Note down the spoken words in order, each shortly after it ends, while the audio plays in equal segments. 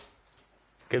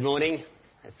Good morning.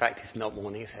 In fact, it's not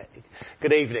morning, is it?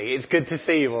 Good evening. It's good to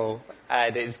see you all,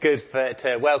 and it's good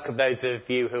to welcome those of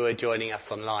you who are joining us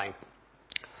online.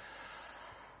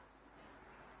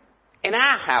 In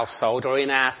our household or in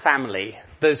our family,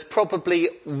 there's probably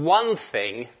one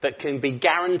thing that can be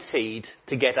guaranteed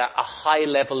to get a high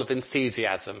level of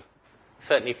enthusiasm,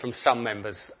 certainly from some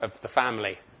members of the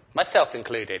family, myself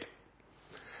included.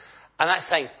 And that's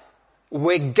saying,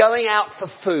 we're going out for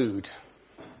food.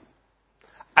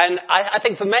 And I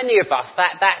think for many of us,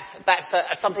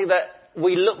 that's something that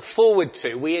we look forward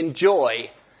to, we enjoy,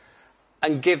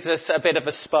 and gives us a bit of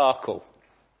a sparkle.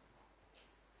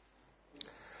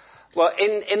 Well,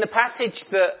 in the passage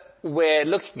that we're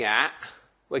looking at,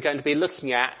 we're going to be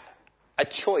looking at a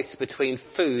choice between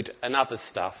food and other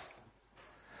stuff.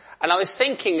 And I was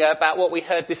thinking about what we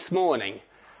heard this morning,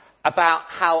 about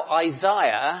how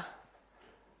Isaiah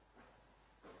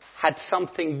had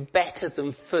something better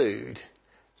than food,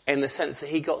 in the sense that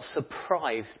he got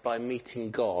surprised by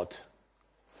meeting God.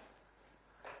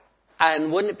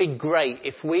 And wouldn't it be great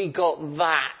if we got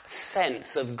that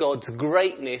sense of God's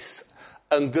greatness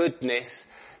and goodness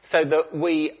so that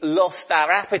we lost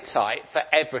our appetite for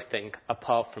everything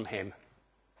apart from him?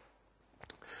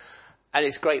 And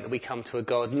it's great that we come to a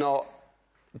God not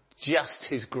just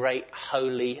who's great,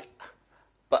 holy,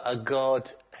 but a God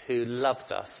who loves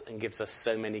us and gives us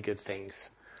so many good things.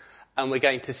 And we're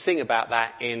going to sing about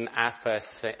that in our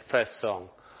first song.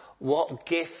 What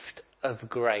gift of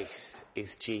grace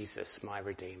is Jesus, my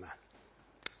Redeemer?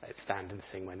 Let's stand and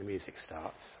sing when the music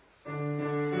starts.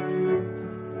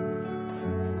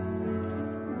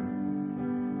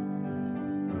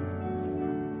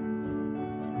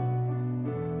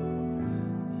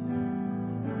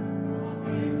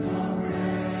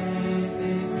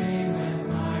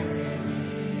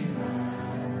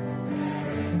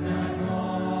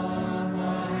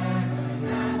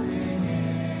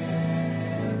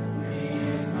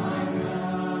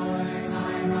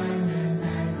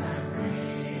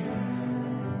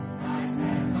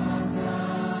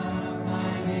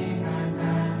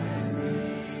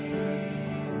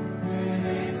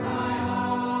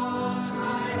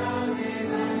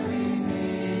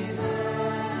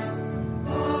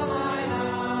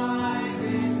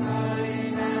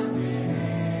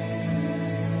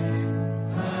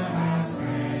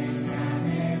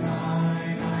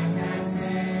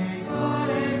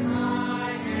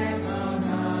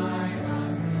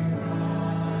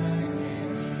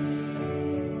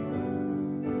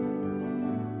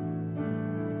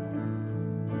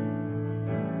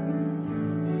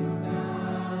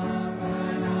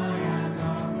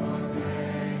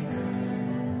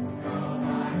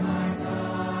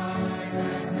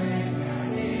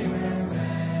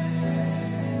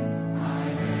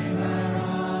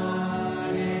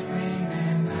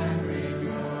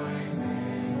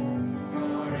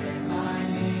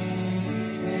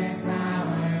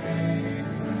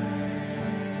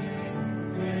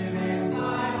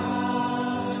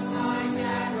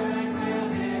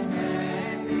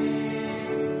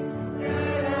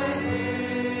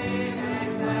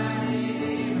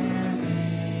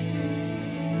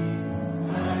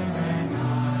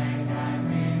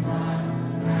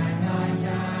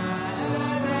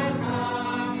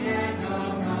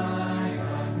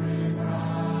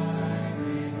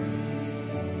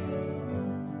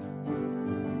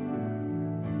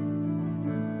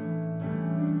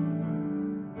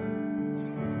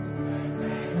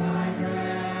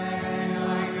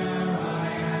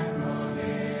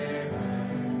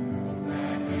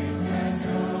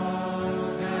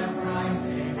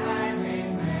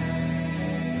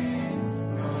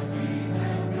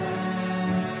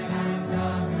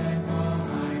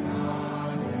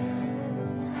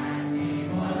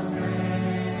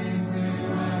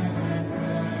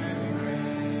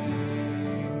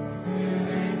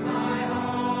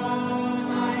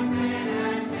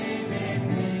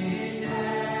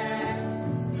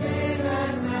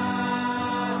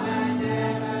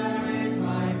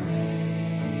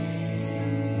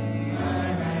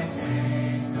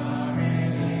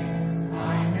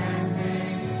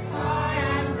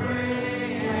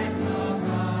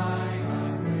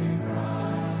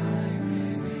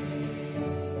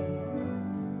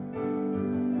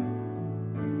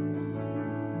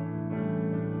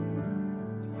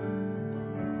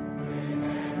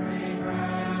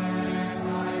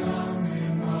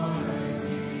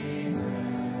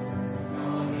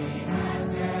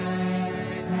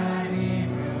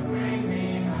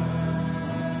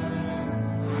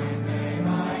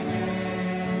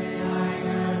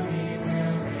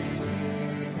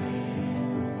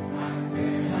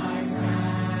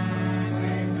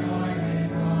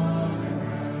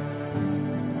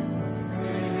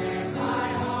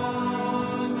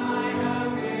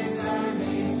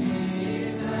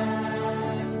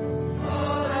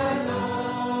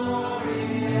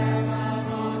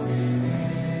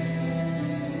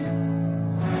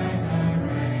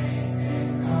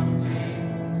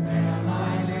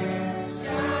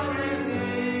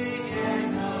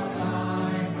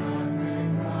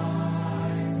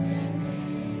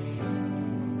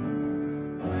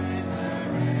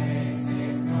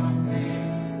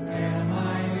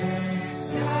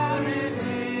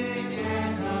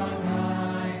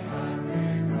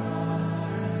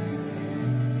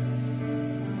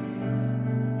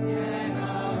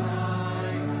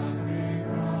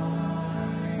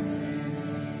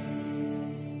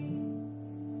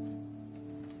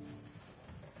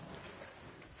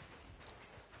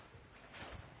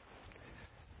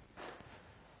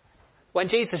 When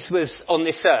Jesus was on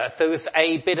this earth, there was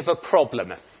a bit of a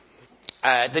problem.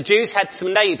 The Jews had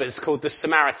some neighbours called the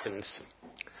Samaritans,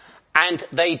 and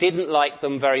they didn't like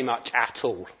them very much at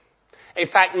all. In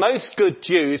fact, most good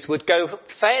Jews would go a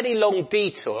fairly long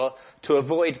detour to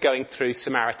avoid going through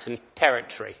Samaritan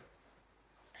territory.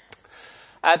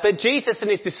 But Jesus and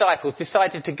his disciples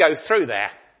decided to go through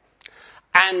there.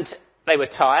 And they were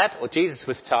tired, or Jesus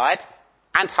was tired,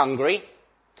 and hungry.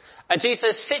 And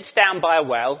Jesus sits down by a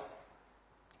well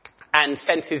and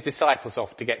sends his disciples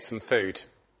off to get some food.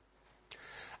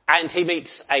 And he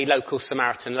meets a local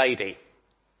Samaritan lady.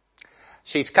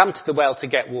 She's come to the well to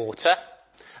get water,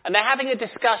 and they're having a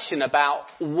discussion about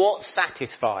what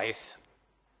satisfies.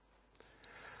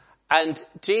 And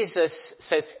Jesus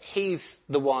says he's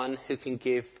the one who can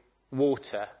give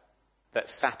water that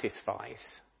satisfies.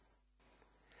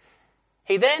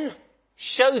 He then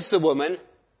shows the woman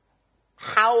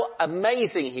how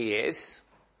amazing he is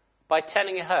by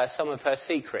telling her some of her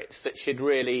secrets that she'd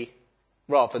really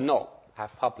rather not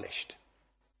have published.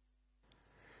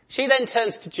 She then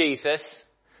turns to Jesus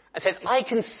and says, I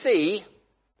can see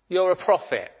you're a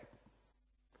prophet.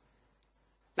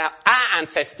 Now, our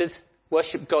ancestors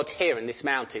worship God here in this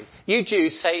mountain. You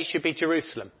Jews say it should be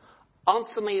Jerusalem.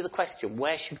 Answer me the question,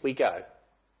 where should we go?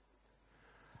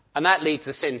 And that leads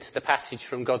us into the passage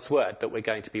from God's Word that we're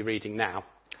going to be reading now,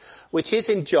 which is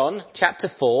in John chapter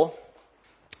 4,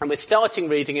 and we're starting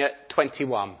reading at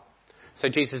 21. So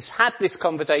Jesus had this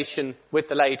conversation with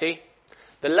the lady.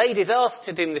 The lady's asked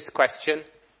him this question,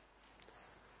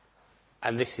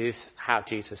 and this is how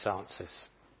Jesus answers.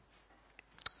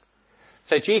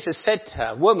 So Jesus said to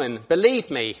her, Woman, believe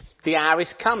me, the hour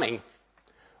is coming,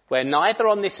 where neither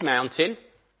on this mountain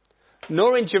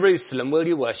nor in Jerusalem will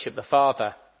you worship the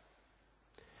Father.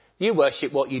 You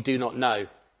worship what you do not know.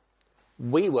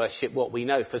 We worship what we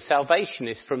know, for salvation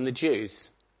is from the Jews.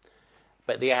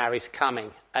 But the hour is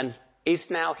coming, and is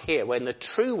now here, when the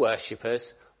true worshippers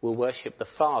will worship the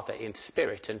Father in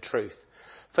spirit and truth.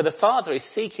 For the Father is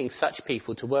seeking such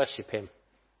people to worship him.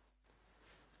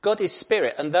 God is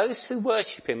spirit, and those who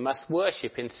worship him must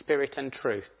worship in spirit and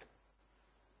truth.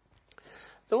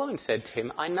 The woman said to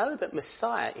him, I know that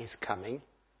Messiah is coming,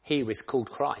 he who is called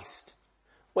Christ.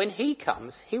 When he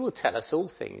comes, he will tell us all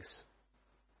things.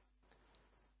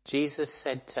 Jesus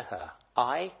said to her,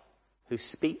 I who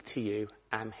speak to you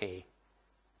am he.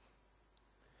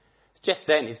 Just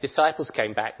then his disciples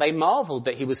came back. They marvelled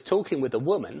that he was talking with a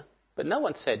woman, but no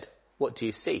one said, What do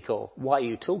you seek? Or why are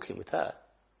you talking with her?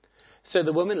 So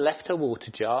the woman left her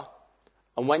water jar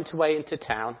and went away into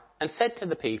town and said to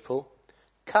the people,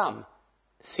 Come,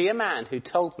 see a man who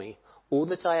told me all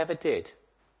that I ever did.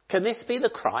 Can this be the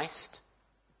Christ?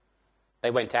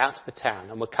 They went out of the town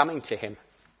and were coming to him.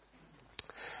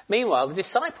 Meanwhile, the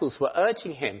disciples were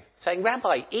urging him, saying,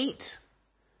 Rabbi, eat.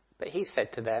 But he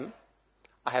said to them,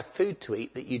 I have food to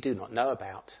eat that you do not know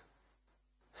about.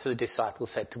 So the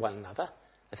disciples said to one another,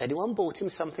 Has anyone brought him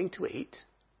something to eat?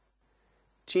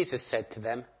 Jesus said to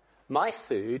them, My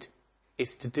food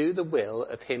is to do the will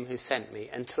of him who sent me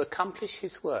and to accomplish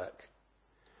his work.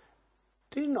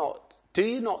 Do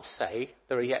you not say,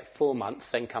 There are yet 4 months,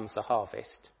 then comes the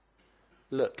harvest?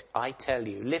 Look, I tell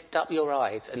you, lift up your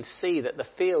eyes and see that the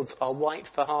fields are white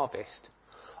for harvest.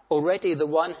 Already the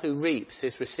one who reaps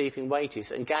is receiving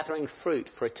wages and gathering fruit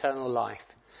for eternal life,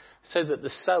 so that the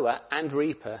sower and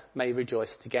reaper may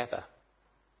rejoice together.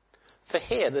 For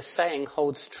here the saying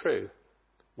holds true,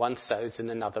 one sows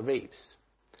and another reaps.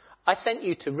 I sent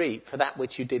you to reap for that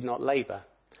which you did not labour.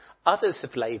 Others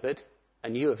have laboured,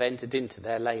 and you have entered into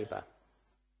their labour.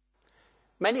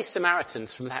 Many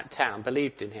Samaritans from that town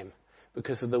believed in him,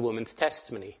 because of the woman's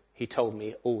testimony. He told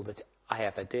me all that I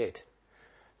ever did.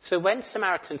 So when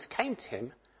Samaritans came to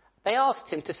him, they asked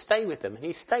him to stay with them, and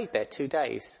he stayed there 2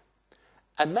 days.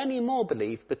 And many more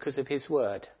believed because of his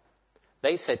word.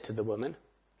 They said to the woman,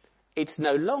 It's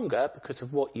no longer because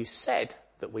of what you said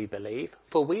that we believe,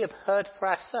 for we have heard for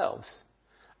ourselves,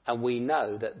 and we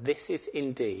know that this is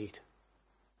indeed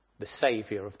the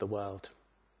Saviour of the world.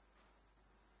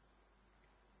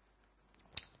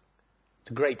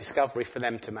 It's a great discovery for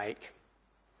them to make.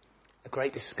 A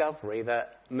great discovery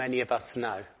that many of us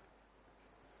know.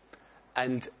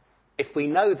 And if we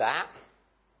know that,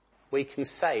 we can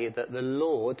say that the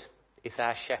Lord is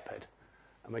our shepherd.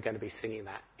 And we're going to be singing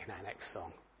that in our next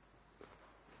song.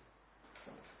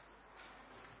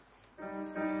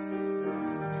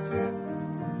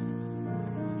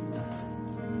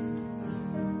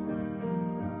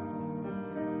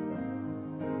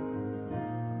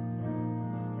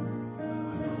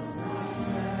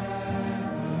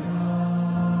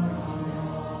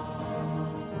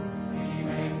 He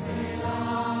makes me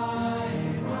lie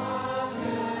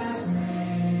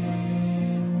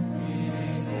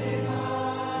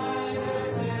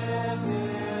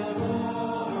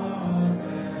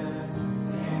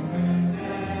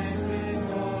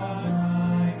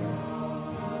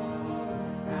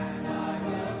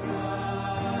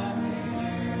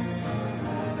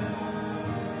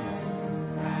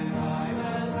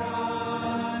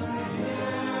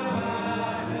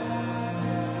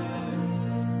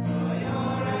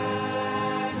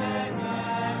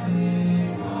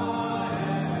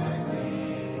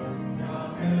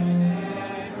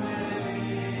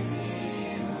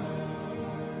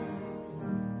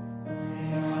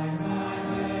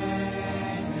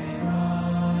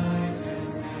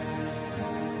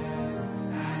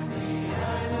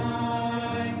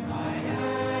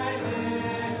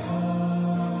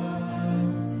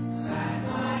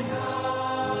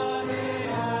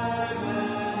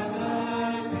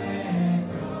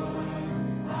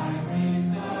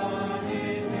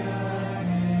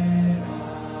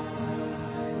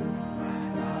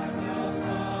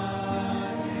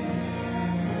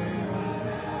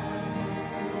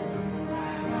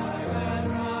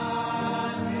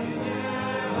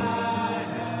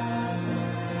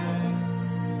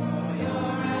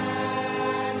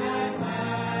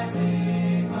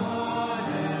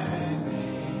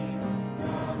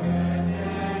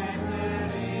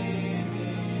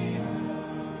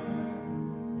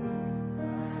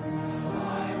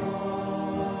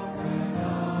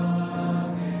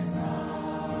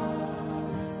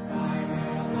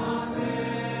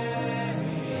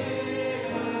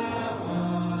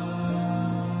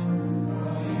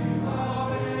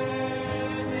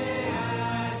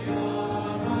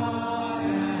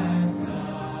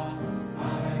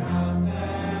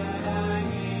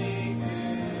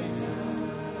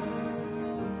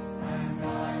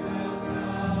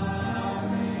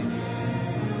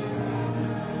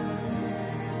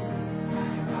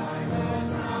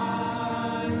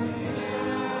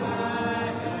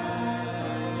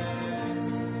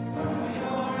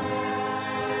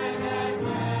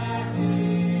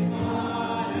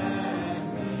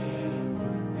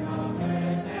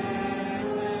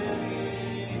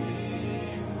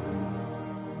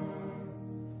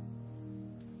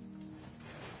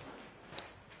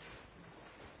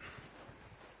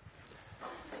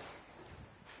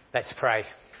Let's pray.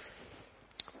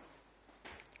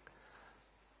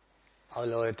 Oh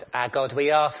Lord, our God,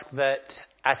 we ask that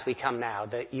as we come now,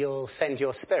 that you'll send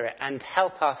your Spirit and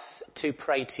help us to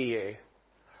pray to you.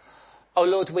 Oh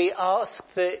Lord, we ask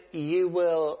that you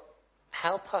will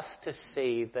help us to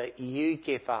see that you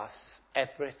give us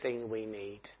everything we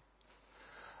need.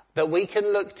 That we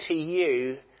can look to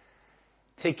you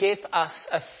to give us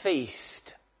a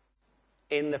feast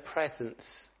in the presence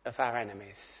of our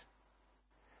enemies.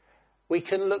 We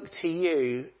can look to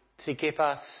you to give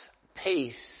us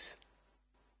peace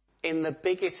in the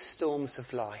biggest storms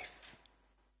of life.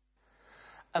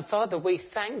 And Father, we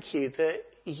thank you that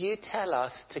you tell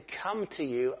us to come to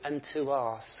you and to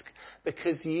ask,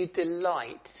 because you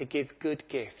delight to give good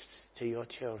gifts to your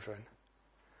children.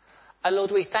 And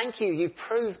Lord, we thank you, you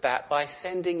proved that by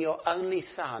sending your only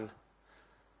Son,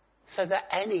 so that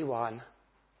anyone,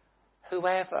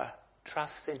 whoever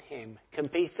trusts in him, can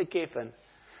be forgiven,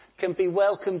 can be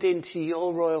welcomed into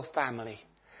your royal family,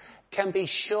 can be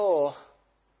sure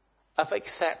of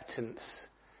acceptance,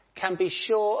 can be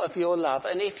sure of your love.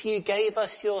 And if you gave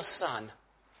us your Son,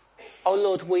 oh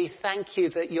Lord, we thank you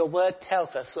that your word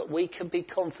tells us that we can be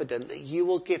confident that you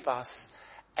will give us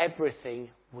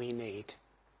everything we need.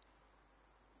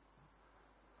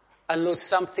 And Lord,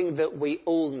 something that we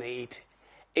all need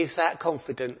is that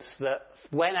confidence that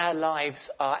when our lives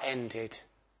are ended,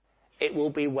 it will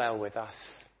be well with us.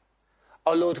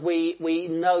 Oh Lord, we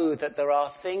know that there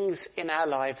are things in our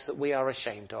lives that we are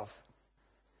ashamed of.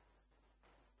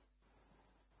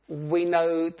 We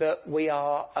know that we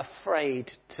are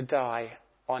afraid to die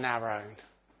on our own.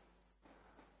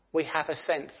 We have a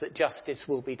sense that justice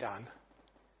will be done.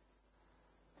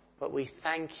 But we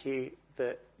thank you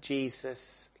that Jesus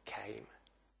came,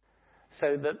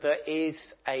 so that there is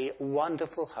a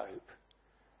wonderful hope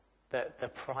that the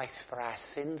price for our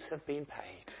sins have been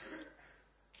paid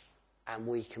and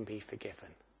we can be forgiven.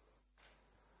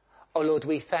 Oh Lord,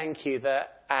 we thank you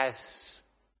that as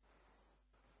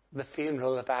the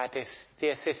funeral of our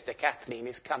dear sister Kathleen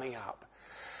is coming up,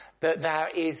 that there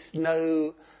is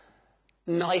no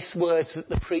nice words that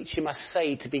the preacher must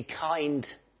say to be kind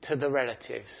to the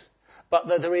relatives, but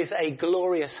that there is a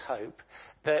glorious hope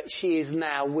that she is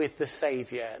now with the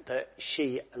Saviour that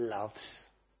she loves.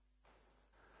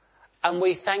 And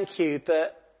we thank you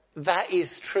that that is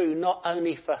true not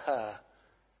only for her,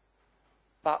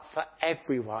 but for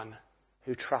everyone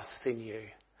who trusts in you.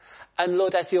 And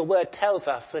Lord, as your word tells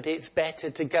us that it's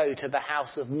better to go to the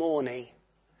house of mourning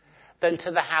than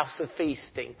to the house of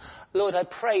feasting. Lord, I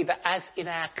pray that as in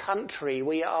our country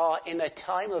we are in a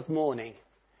time of mourning,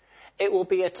 it will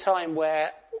be a time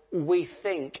where we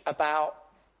think about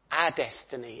our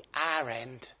destiny, our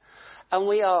end. And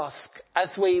we ask,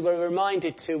 as we were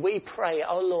reminded to, we pray,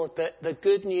 oh Lord, that the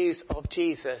good news of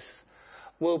Jesus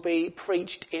will be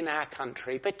preached in our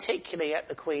country, particularly at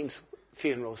the Queen's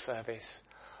funeral service.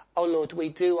 Oh Lord, we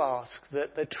do ask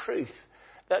that the truth,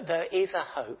 that there is a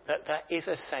hope, that there is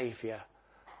a Saviour,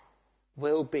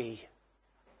 will be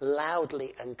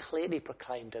loudly and clearly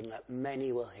proclaimed and that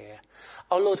many will hear.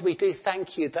 Oh Lord, we do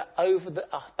thank you that over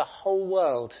the whole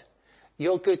world,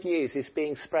 your good news is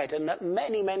being spread and that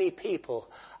many, many people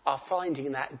are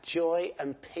finding that joy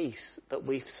and peace that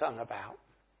we've sung about.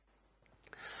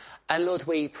 And Lord,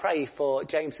 we pray for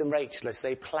James and Rachel as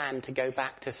they plan to go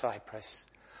back to Cyprus.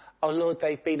 Oh Lord,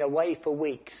 they've been away for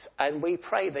weeks and we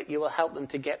pray that you will help them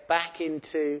to get back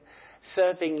into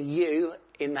serving you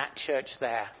in that church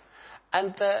there.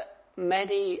 And that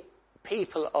many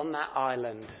people on that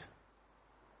island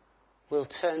will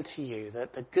turn to you,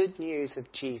 that the good news of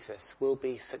Jesus will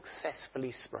be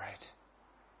successfully spread.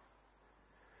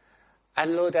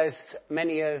 And Lord, as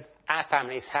many of our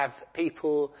families have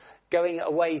people going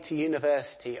away to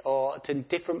university or to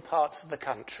different parts of the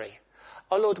country,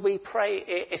 oh Lord, we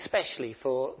pray especially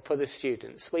for the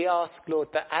students. We ask, Lord,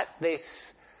 that at this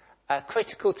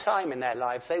critical time in their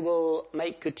lives, they will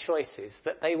make good choices,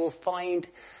 that they will find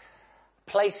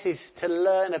places to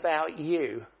learn about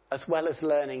you as well as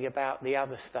learning about the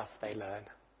other stuff they learn.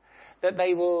 That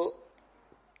they will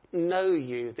know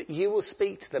you, that you will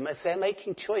speak to them as they're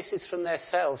making choices from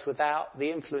themselves without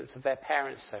the influence of their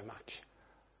parents so much.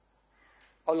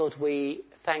 Oh Lord, we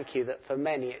thank you that for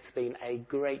many it's been a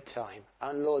great time.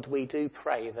 And Lord, we do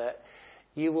pray that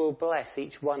you will bless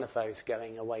each one of those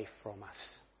going away from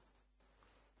us.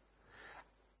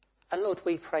 And Lord,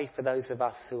 we pray for those of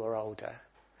us who are older.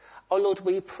 Oh Lord,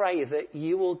 we pray that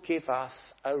you will give us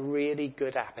a really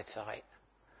good appetite.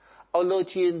 Oh Lord,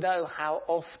 you know how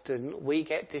often we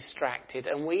get distracted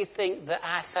and we think that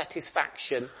our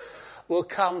satisfaction will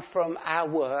come from our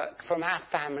work, from our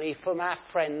family, from our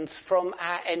friends, from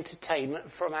our entertainment,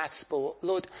 from our sport.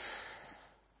 Lord,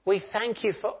 we thank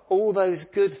you for all those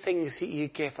good things that you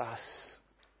give us.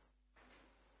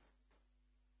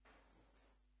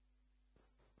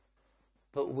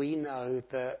 But we know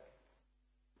that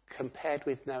compared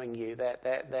with knowing you,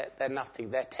 they're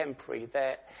nothing. They're temporary.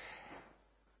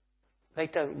 They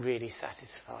don't really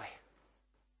satisfy.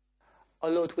 Oh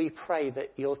Lord, we pray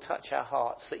that you'll touch our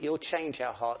hearts, that you'll change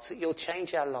our hearts, that you'll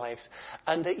change our lives,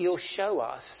 and that you'll show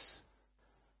us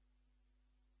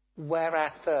where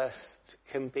our thirst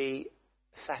can be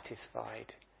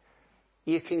satisfied.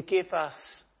 You can give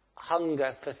us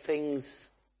hunger for things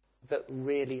that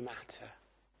really matter.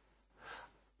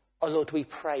 Oh Lord, we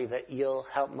pray that you'll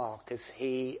help Mark as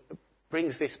he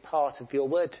brings this part of your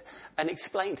word and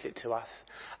explains it to us.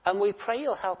 And we pray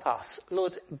you'll help us.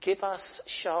 Lord, give us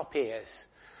sharp ears.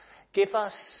 Give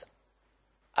us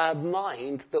a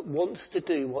mind that wants to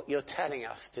do what you're telling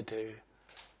us to do,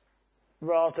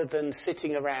 rather than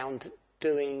sitting around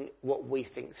doing what we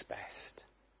think's best.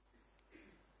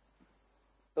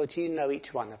 Lord, you know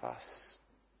each one of us.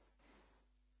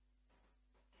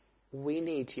 We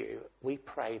need you. We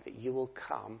pray that you will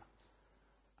come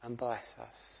and bless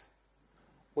us.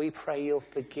 We pray you'll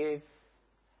forgive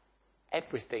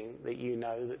everything that you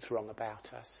know that's wrong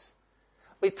about us.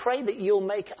 We pray that you'll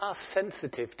make us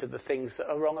sensitive to the things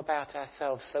that are wrong about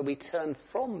ourselves, so we turn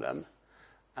from them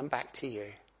and back to you.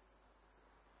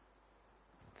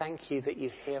 Thank you that you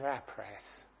hear our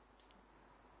prayers.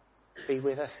 Be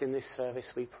with us in this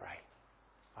service, we pray.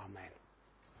 Amen.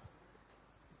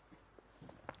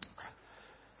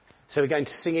 So we're going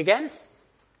to sing again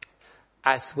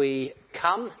as we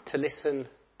come to listen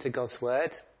to God's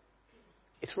word.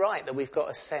 It's right that we've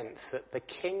got a sense that the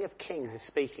King of Kings is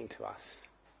speaking to us.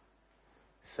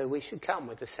 So we should come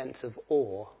with a sense of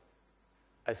awe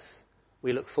as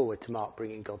we look forward to Mark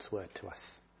bringing God's word to us.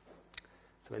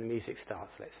 So when the music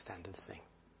starts, let's stand and sing.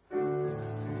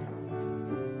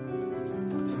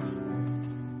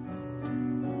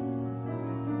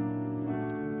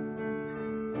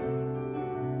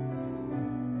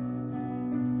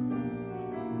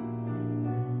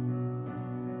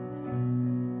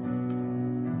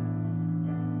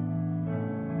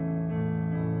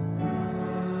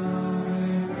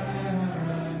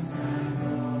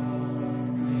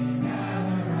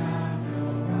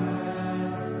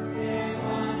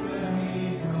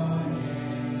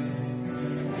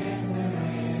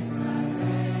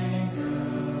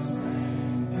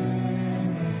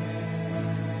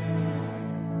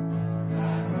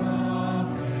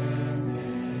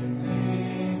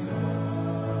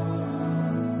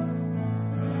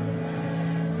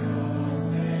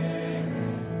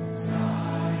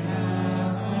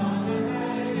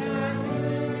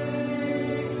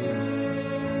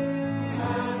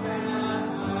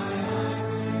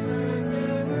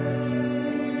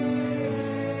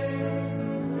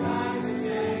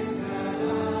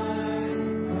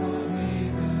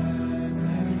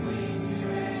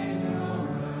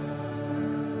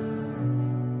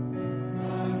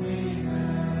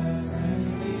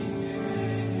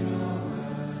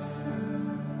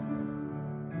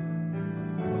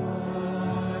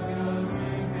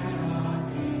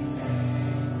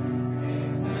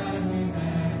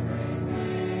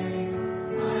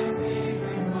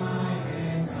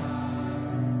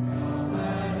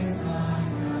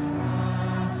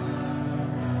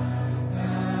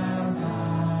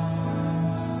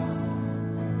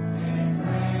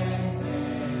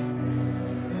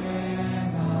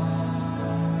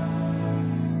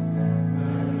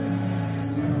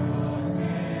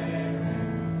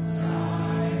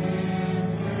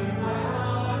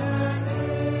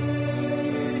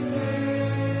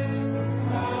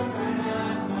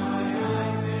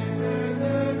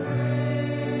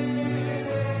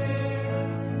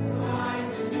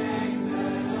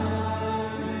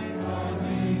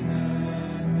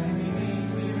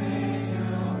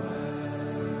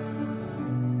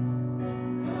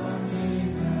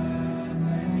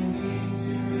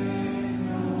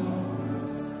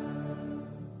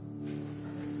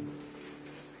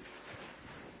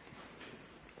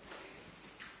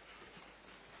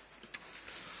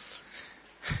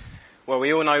 Well,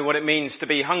 we all know what it means to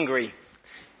be hungry.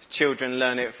 Children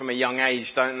learn it from a young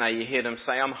age, don't they? You hear them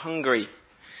say, "I'm hungry."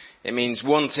 It means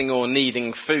wanting or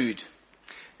needing food.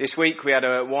 This week we had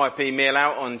a YP meal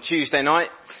out on Tuesday night,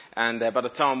 and by the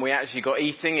time we actually got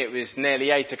eating, it was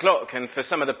nearly 8 o'clock. And for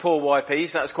some of the poor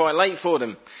YPs, that's quite late for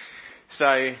them.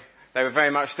 So they were very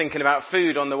much thinking about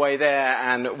food on the way there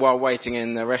and while waiting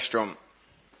in the restaurant.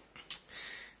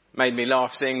 Made me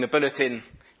laugh seeing the bulletin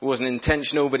It wasn't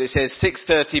intentional, but it says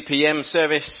 6:30 p.m.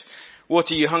 service. What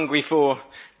are you hungry for?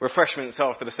 Refreshments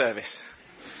after the service.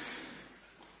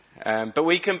 But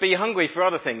we can be hungry for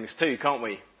other things too, can't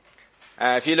we?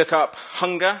 If you look up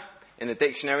hunger in the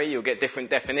dictionary, you'll get different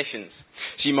definitions.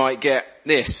 So you might get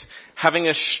this: having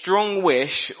a strong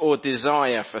wish or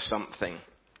desire for something.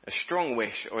 A strong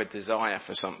wish or a desire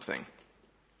for something.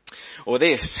 Or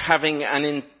this: having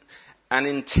an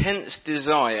intense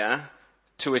desire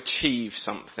to achieve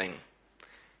something.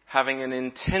 Having an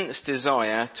intense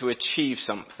desire to achieve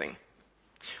something.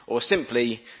 Or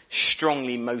simply,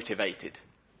 strongly motivated.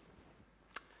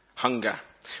 Hunger.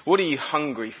 What are you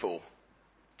hungry for?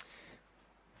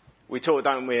 We talk,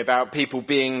 don't we, about people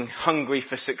being hungry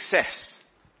for success.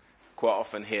 Quite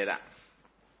often hear that.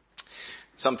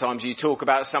 Sometimes you talk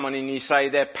about someone and you say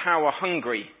they're power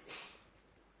hungry.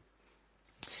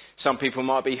 Some people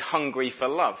might be hungry for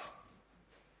love.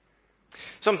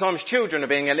 Sometimes children are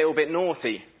being a little bit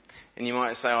naughty and you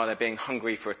might say, oh, they're being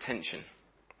hungry for attention.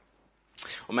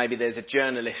 Or maybe there's a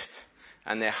journalist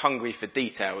and they're hungry for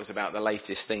details about the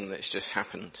latest thing that's just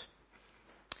happened.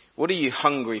 What are you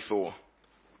hungry for?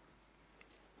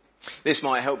 This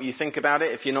might help you think about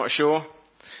it if you're not sure.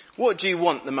 What do you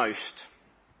want the most?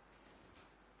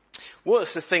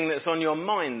 What's the thing that's on your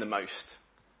mind the most?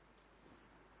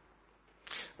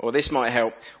 Or this might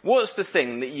help. What's the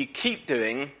thing that you keep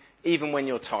doing even when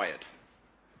you're tired?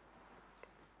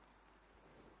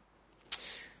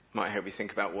 Might help you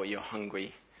think about what you're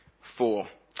hungry for.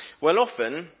 Well,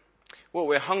 often, what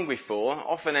we're hungry for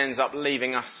often ends up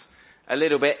leaving us a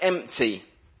little bit empty.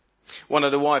 One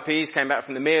of the YPs came back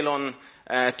from the meal on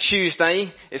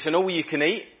Tuesday. It's an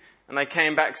all-you-can-eat. And they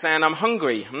came back saying, I'm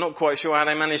hungry. I'm not quite sure how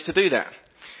they managed to do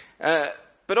that.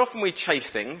 But often we chase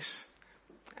things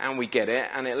and we get it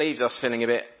and it leaves us feeling a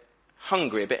bit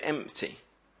hungry, a bit empty.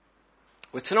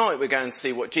 Well, tonight we're going to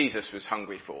see what Jesus was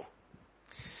hungry for.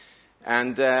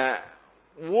 And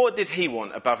what did he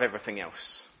want above everything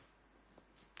else?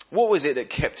 What was it that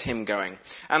kept him going?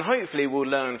 And hopefully we'll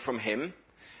learn from him.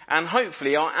 And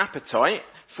hopefully our appetite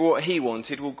for what he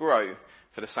wanted will grow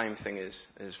for the same thing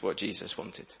as what Jesus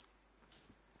wanted.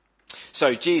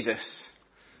 So Jesus,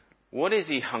 what is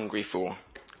he hungry for?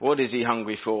 What is he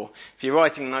hungry for? If you're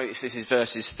writing notes, this is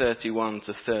verses 31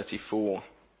 to 34.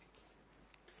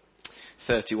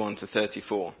 31 to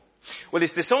 34. Well,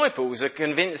 his disciples are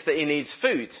convinced that he needs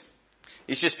food.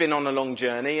 He's just been on a long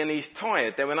journey and he's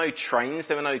tired. There were no trains,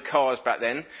 there were no cars back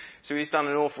then, so he's done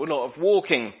an awful lot of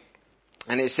walking.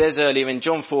 And it says earlier in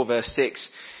John 4 verse 6,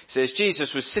 it says,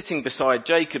 Jesus was sitting beside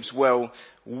Jacob's well,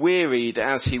 wearied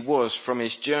as he was from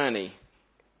his journey.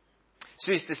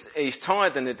 So he's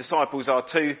tired and the disciples are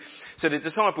too. So the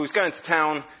disciples go into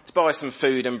town to buy some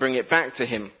food and bring it back to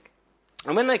him.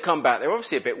 And when they come back, they're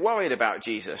obviously a bit worried about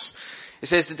Jesus. It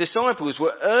says the disciples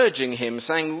were urging him,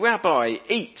 saying, Rabbi,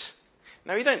 eat.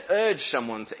 Now, you don't urge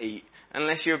someone to eat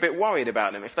unless you're a bit worried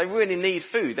about them. If they really need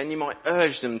food, then you might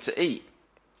urge them to eat.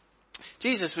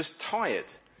 Jesus was tired.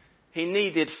 He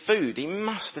needed food. He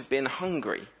must have been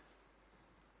hungry.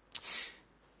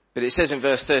 But it says in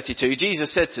verse 32,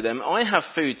 Jesus said to them, I have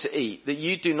food to eat that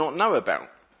you do not know about.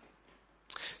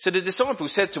 So the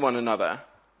disciples said to one another,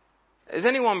 has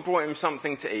anyone brought him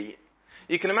something to eat?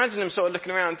 You can imagine them sort of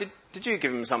looking around. Did you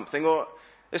give him something? Or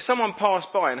has someone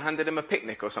passed by and handed him a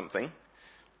picnic or something?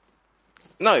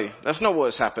 No, that's not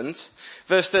what's happened.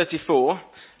 Verse 34.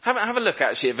 Have a look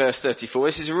actually at verse 34.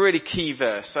 This is a really key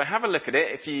verse. So have a look at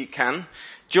it if you can.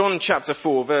 John chapter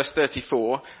 4 verse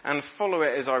 34 and follow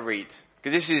it as I read.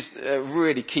 Because this is a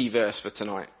really key verse for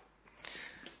tonight.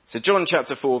 So John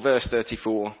chapter 4 verse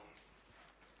 34.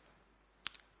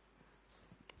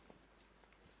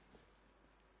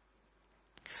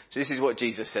 So this is what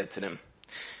Jesus said to them.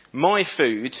 My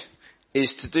food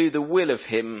is to do the will of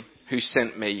him who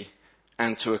sent me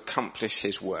and to accomplish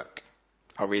his work.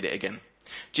 I'll read it again.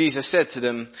 Jesus said to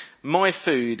them, my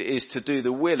food is to do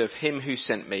the will of him who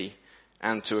sent me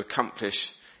and to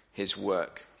accomplish his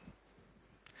work.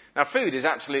 Now, food is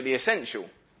absolutely essential.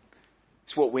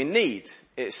 It's what we need.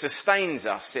 It sustains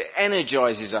us. It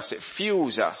energizes us. It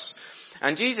fuels us.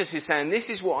 And Jesus is saying, this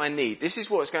is what I need. This is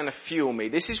what's going to fuel me.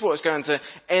 This is what's going to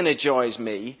energize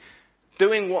me.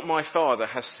 Doing what my Father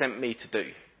has sent me to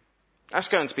do. That's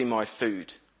going to be my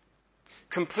food.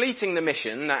 Completing the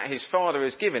mission that his Father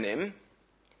has given him.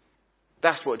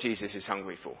 That's what Jesus is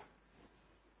hungry for.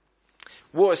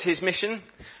 What is his mission?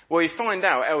 Well, you find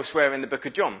out elsewhere in the book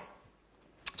of John.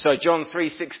 So John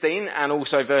 3:16 and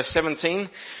also verse 17.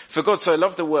 For God so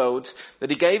loved the world that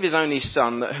he gave his only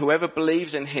Son, that whoever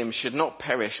believes in him should not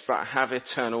perish but have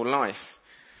eternal life.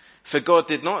 For God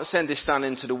did not send his Son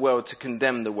into the world to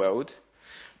condemn the world,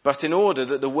 but in order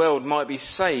that the world might be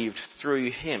saved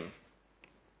through him.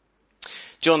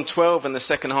 John 12 and the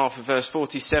second half of verse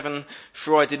 47,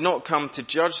 for I did not come to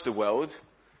judge the world,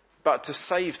 but to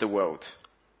save the world.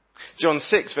 John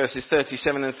 6 verses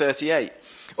 37 and 38,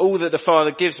 all that the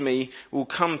Father gives me will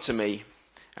come to me,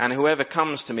 and whoever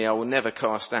comes to me I will never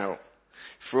cast out.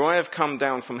 For I have come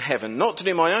down from heaven, not to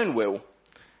do my own will,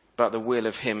 but the will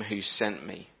of him who sent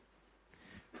me.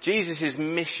 Jesus'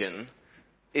 mission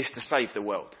is to save the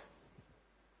world.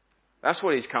 That's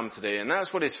what he's come to do, and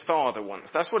that's what his Father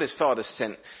wants. That's what his Father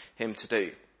sent him to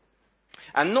do.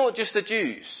 And not just the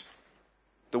Jews,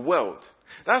 the world.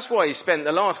 That's why he spent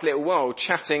the last little while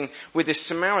chatting with this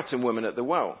Samaritan woman at the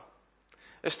well.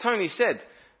 As Tony said,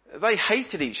 they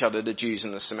hated each other, the Jews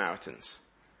and the Samaritans.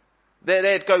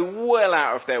 They'd go well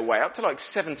out of their way, up to like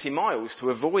 70 miles, to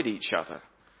avoid each other.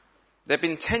 There have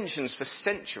been tensions for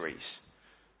centuries.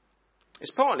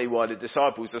 It's partly why the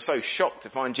disciples are so shocked to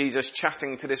find Jesus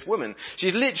chatting to this woman.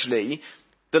 She's literally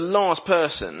the last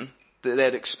person that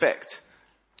they'd expect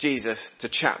Jesus to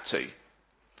chat to.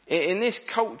 In this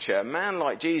culture, a man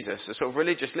like Jesus, a sort of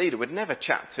religious leader, would never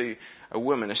chat to a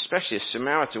woman, especially a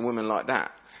Samaritan woman like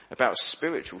that, about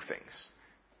spiritual things.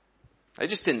 They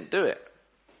just didn't do it.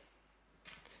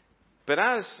 But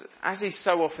as he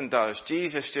so often does,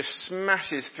 Jesus just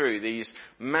smashes through these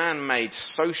man-made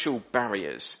social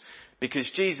barriers,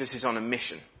 because Jesus is on a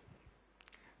mission.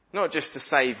 Not just to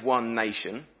save one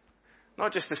nation,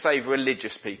 not just to save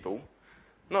religious people,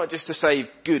 not just to save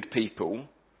good people,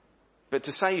 but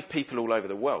to save people all over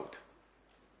the world.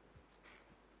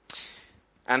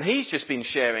 And he's just been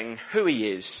sharing who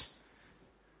he is,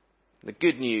 the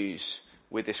good news,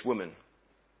 with this woman.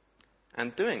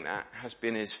 And doing that has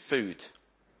been his food.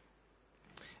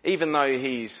 Even though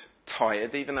he's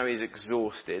tired, even though he's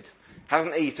exhausted,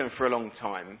 hasn't eaten for a long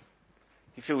time,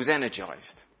 he feels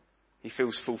energized. He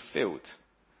feels fulfilled.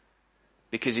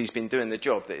 Because he's been doing the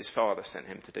job that his Father sent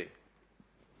him to do.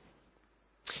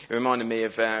 It reminded me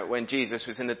of when Jesus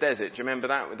was in the desert. Do you remember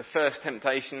that? With the first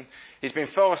temptation. He's been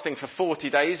fasting for 40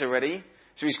 days already.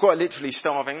 So he's quite literally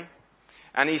starving.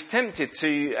 And he's tempted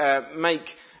to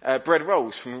make bread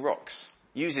rolls from rocks.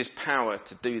 Use his power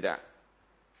to do that.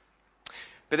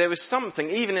 But there was something,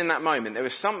 even in that moment, there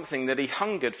was something that he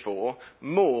hungered for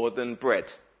more than bread.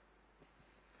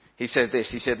 He said this,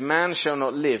 he said, man shall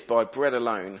not live by bread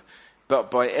alone,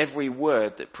 but by every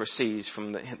word that proceeds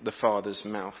from the Father's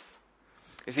mouth.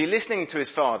 Is he listening to his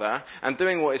Father and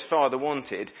doing what his Father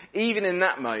wanted, even in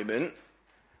that moment,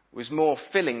 was more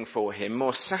filling for him,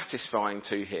 more satisfying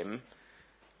to him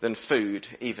than food,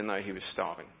 even though he was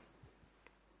starving.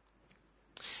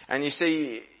 And you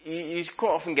see, you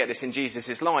quite often get this in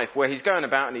Jesus' life, where he's going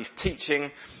about and he's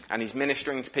teaching and he's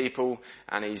ministering to people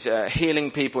and he's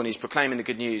healing people and he's proclaiming the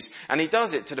good news. And he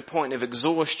does it to the point of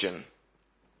exhaustion.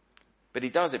 But he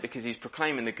does it because he's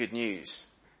proclaiming the good news.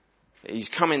 He's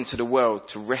come into the world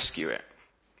to rescue it.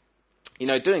 You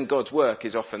know, doing God's work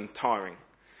is often tiring.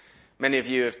 Many of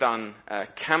you have done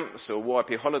camps or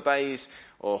YP holidays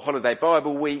or holiday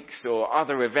Bible weeks or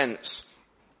other events.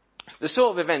 The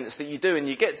sort of events that you do and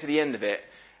you get to the end of it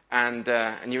and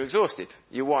you're exhausted.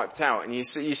 You're wiped out and you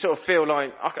sort of feel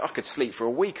like, I could sleep for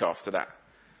a week after that.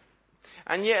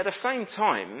 And yet at the same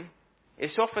time,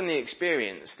 it's often the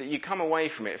experience that you come away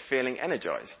from it feeling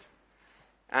energized.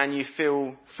 And you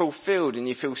feel fulfilled and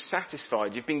you feel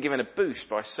satisfied. You've been given a boost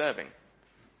by serving.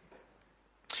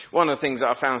 One of the things that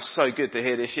I found so good to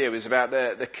hear this year was about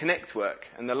the Connect work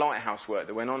and the Lighthouse work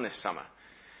that went on this summer.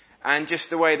 And just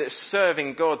the way that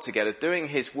serving God together, doing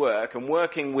his work and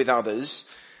working with others,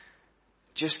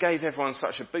 just gave everyone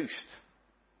such a boost.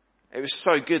 It was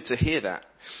so good to hear that.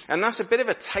 And that's a bit of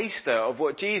a taster of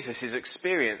what Jesus is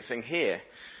experiencing here.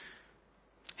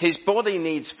 His body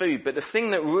needs food, but the thing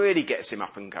that really gets him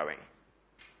up and going,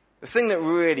 the thing that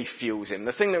really fuels him,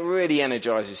 the thing that really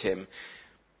energizes him,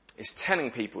 is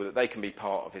telling people that they can be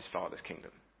part of his Father's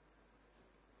kingdom.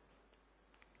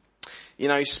 You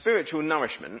know, spiritual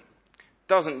nourishment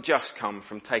doesn't just come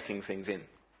from taking things in.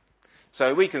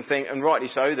 So we can think, and rightly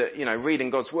so, that, you know,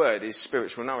 reading God's word is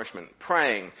spiritual nourishment.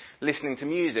 Praying, listening to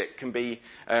music can be,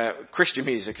 Christian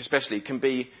music especially, can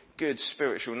be good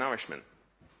spiritual nourishment.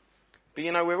 But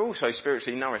you know, we're also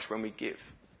spiritually nourished when we give.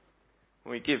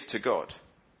 When we give to God.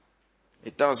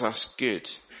 It does us good.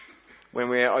 When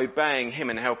we're obeying him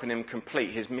and helping him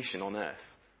complete his mission on earth.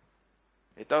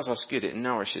 It does us good. It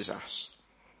nourishes us.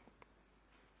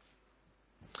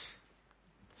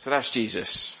 So that's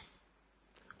Jesus.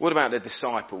 What about the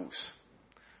disciples?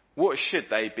 What should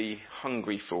they be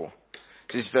hungry for?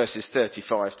 This is verses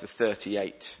 35 to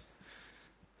 38.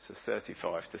 So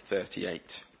 35 to 38.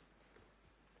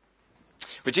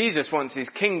 But Jesus wants his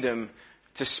kingdom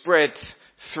to spread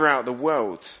throughout the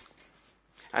world.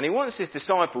 And he wants his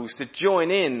disciples to join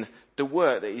in the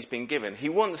work that he's been given. He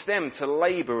wants them to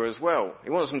labour as well. He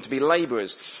wants them to be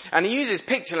labourers. And he uses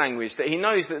picture language that he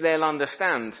knows that they'll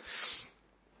understand.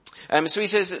 So he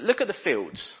says, look at the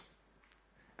fields.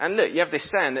 And look, you have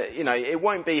this saying that, it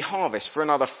won't be harvest for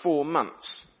another 4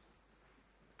 months.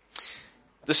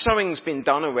 The sowing's been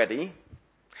done already.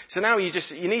 So now you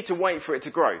need to wait for it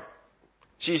to grow.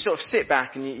 So you sort of sit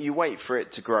back and you wait for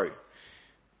it to grow.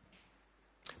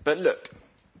 But look,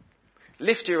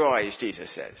 lift your eyes,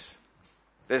 Jesus says.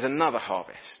 There's another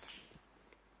harvest.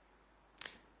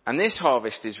 And this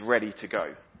harvest is ready to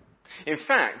go. In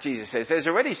fact, Jesus says, there's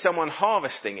already someone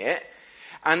harvesting it,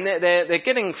 and they're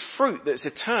getting fruit that's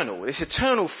eternal, this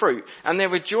eternal fruit, and they're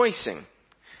rejoicing.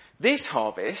 This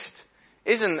harvest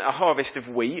isn't a harvest of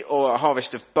wheat or a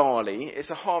harvest of barley,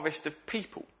 it's a harvest of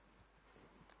people.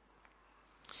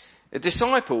 The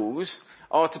disciples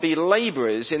are to be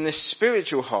labourers in this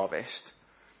spiritual harvest,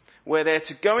 where they're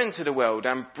to go into the world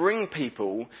and bring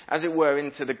people, as it were,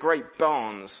 into the great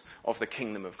barns of the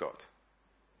kingdom of God.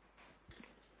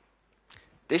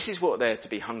 This is what they're to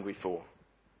be hungry for.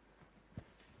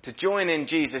 To join in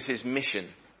Jesus' mission,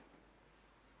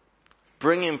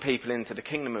 bringing people into the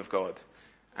kingdom of God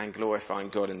and glorifying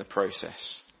God in the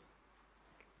process.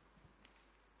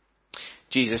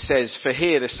 Jesus says, for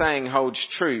here the saying holds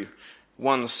true,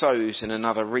 one sows and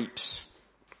another reaps.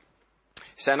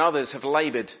 So, and others have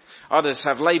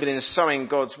laboured in sowing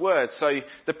God's word. So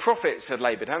the prophets had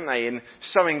laboured, haven't they, in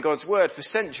sowing God's word for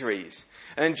centuries.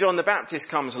 And then John the Baptist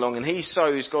comes along and he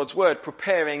sows God's word,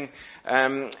 preparing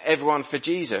everyone for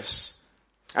Jesus.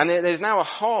 And there's now a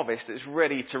harvest that's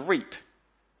ready to reap.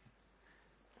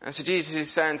 And so Jesus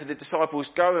is saying to the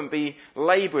disciples, go and be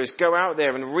labourers, go out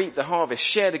there and reap the harvest,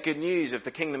 share the good news of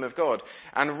the kingdom of God,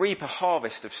 and reap a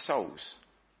harvest of souls.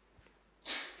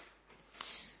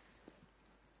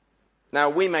 Now,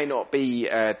 we may not be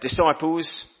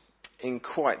disciples in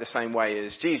quite the same way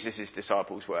as Jesus'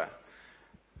 disciples were,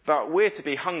 but we're to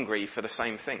be hungry for the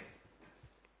same thing.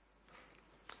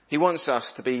 He wants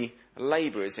us to be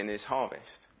labourers in his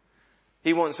harvest.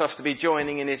 He wants us to be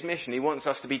joining in his mission. He wants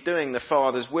us to be doing the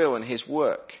Father's will and his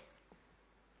work.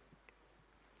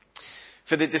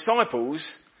 For the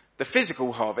disciples, the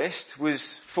physical harvest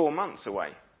was 4 months away.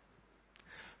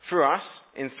 For us,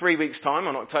 in 3 weeks' time,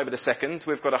 on October the 2nd,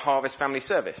 we've got a Harvest Family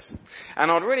Service.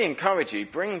 And I'd really encourage you,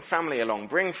 bring family along,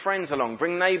 bring friends along,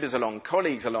 bring neighbours along,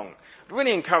 colleagues along. I'd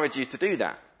really encourage you to do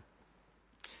that.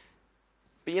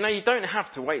 But you don't have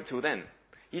to wait till then.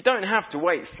 You don't have to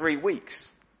wait 3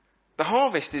 weeks. The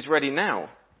harvest is ready now.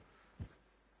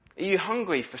 Are you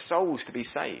hungry for souls to be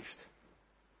saved?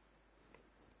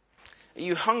 Are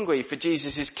you hungry for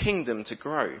Jesus' kingdom to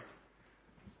grow?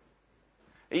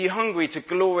 Are you hungry to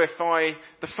glorify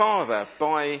the Father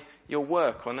by your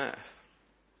work on earth?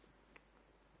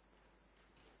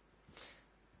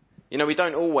 We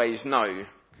don't always know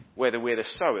whether we're the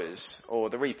sowers or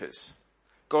the reapers.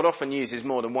 God often uses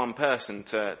more than one person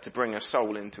to bring a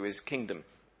soul into his kingdom.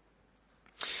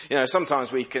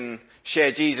 Sometimes we can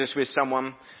share Jesus with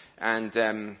someone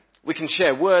and we can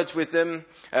share words with them,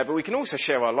 but we can also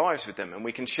share our lives with them, and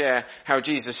we can share how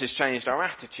Jesus has changed our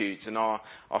attitudes and our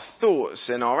thoughts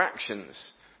and our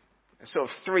actions. A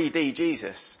sort of 3D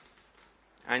Jesus.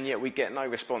 And yet we get no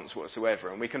response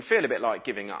whatsoever, and we can feel a bit like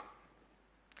giving up.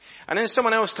 And then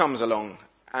someone else comes along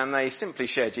and they simply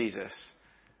share Jesus,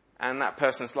 and that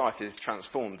person's life is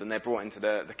transformed and they're brought into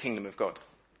the kingdom of God.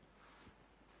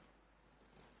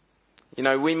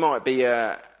 We might be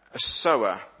a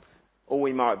sower, or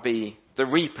we might be the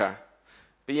reaper.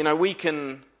 But we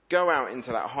can go out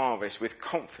into that harvest with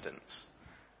confidence,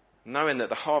 knowing that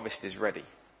the harvest is ready.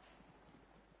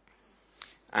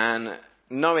 And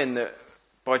knowing that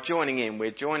by joining in,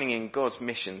 we're joining in God's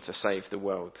mission to save the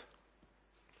world.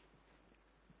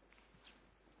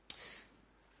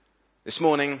 This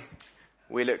morning,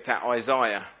 we looked at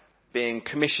Isaiah being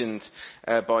commissioned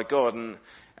by God.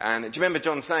 And do you remember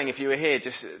John saying, if you were here,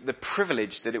 just the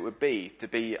privilege that it would be to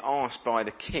be asked by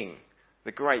the king,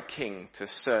 the great king, to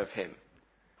serve him.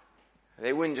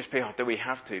 It wouldn't just be, do we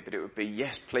have to? But it would be,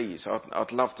 yes, please,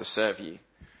 I'd love to serve you.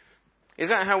 Is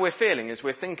that how we're feeling as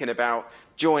we're thinking about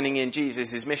joining in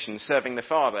Jesus' mission, serving the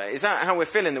Father? Is that how we're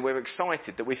feeling, that we're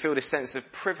excited, that we feel this sense of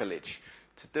privilege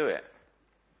to do it?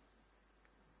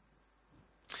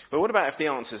 But what about if the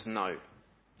answer's no?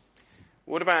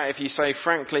 What about if you say,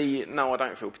 frankly, no, I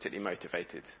don't feel particularly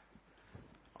motivated.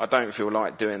 I don't feel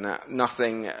like doing that.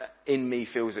 Nothing in me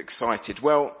feels excited.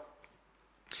 Well,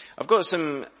 I've got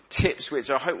some tips which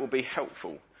I hope will be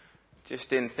helpful.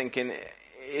 Just in thinking,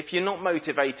 if you're not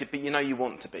motivated but you know you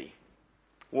want to be,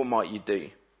 what might you do?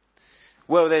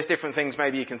 Well, there's different things.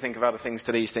 Maybe you can think of other things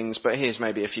to these things, but here's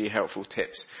maybe a few helpful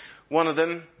tips. One of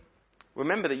them,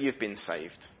 remember that you've been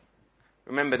saved.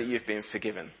 Remember that you've been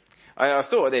forgiven. I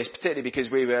thought of this particularly because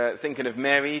we were thinking of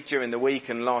Mary during the week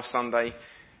and last Sunday,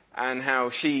 and how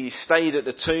she stayed at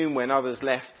the tomb when others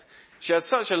left. She had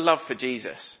such a love for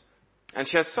Jesus. And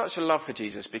she had such a love for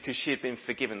Jesus because she had been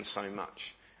forgiven so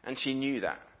much. And she knew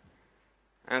that.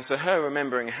 And so her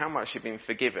remembering how much she'd been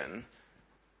forgiven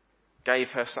gave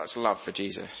her such love for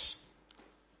Jesus.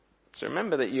 So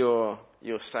remember that you're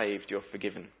saved, you're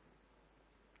forgiven.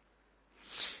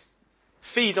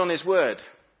 Feed on his word.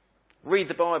 Read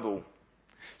the Bible.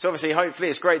 So obviously, hopefully,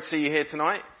 it's great to see you here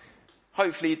tonight.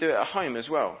 Hopefully you do it at home as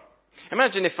well.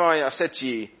 Imagine if I said to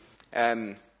you,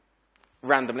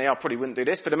 randomly, I probably wouldn't do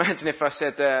this, but imagine if I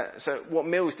said, so what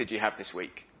meals did you have this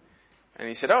week? And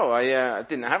he said, I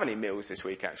didn't have any meals this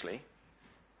week, actually.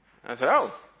 I said,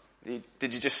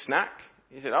 did you just snack?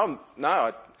 He said, no,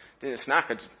 I didn't snack,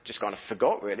 I just kind of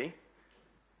forgot, really.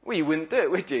 Well, you wouldn't do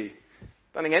it, would you? I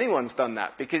don't think anyone's done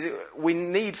that, because we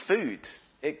need food.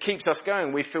 It keeps us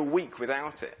going. We feel weak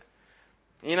without it.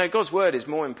 You know, God's word is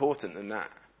more important than that.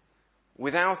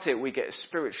 Without it, we get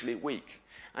spiritually weak.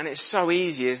 And it's so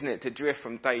easy, isn't it, to drift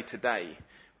from day to day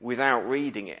without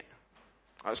reading it.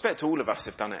 I expect all of us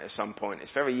have done it at some point.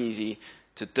 It's very easy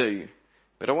to do.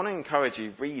 But I want to encourage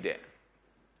you, read it.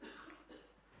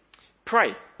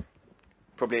 Pray.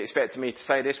 Probably expected me to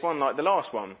say this one like the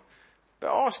last one.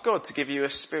 But ask God to give you a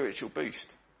spiritual boost.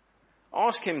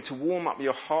 Ask him to warm up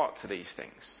your heart to these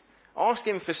things. Ask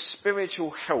him for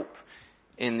spiritual help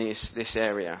in this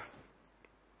area.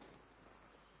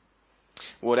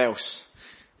 What else?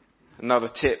 Another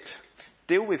tip.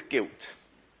 Deal with guilt.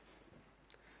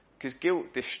 Because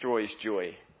guilt destroys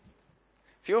joy.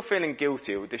 If you're feeling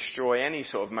guilty, it will destroy any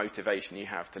sort of motivation you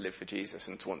have to live for Jesus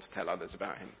and to want to tell others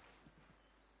about him.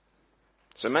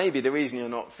 So maybe the reason you're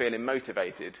not feeling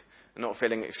motivated and not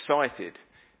feeling excited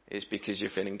is because you're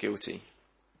feeling guilty.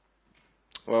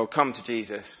 Well, come to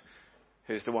Jesus,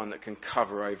 who's the one that can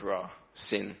cover over our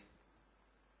sin.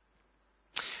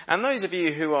 And those of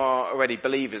you who are already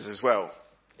believers as well,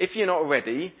 if you're not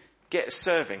already, get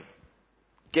serving.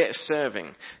 Get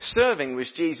serving. Serving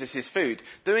was Jesus' food.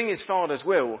 Doing his Father's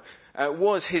will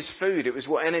was his food. It was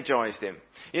what energized him.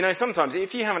 You know, sometimes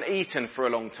if you haven't eaten for a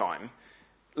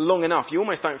long enough, you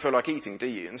almost don't feel like eating, do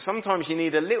you? And sometimes you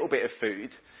need a little bit of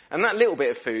food, and that little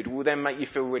bit of food will then make you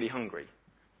feel really hungry.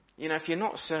 You know, if you're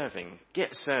not serving,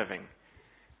 get serving.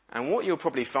 And what you'll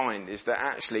probably find is that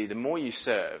actually the more you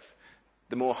serve,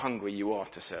 the more hungry you are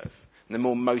to serve, and the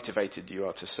more motivated you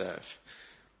are to serve.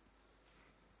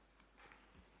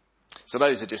 So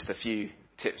those are just a few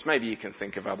tips. Maybe you can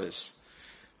think of others.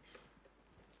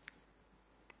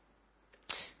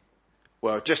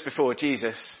 Well, just before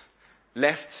Jesus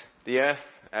left the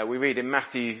earth, we read in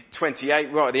Matthew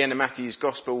 28, right at the end of Matthew's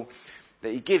Gospel,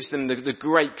 that he gives them the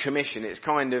Great Commission. It's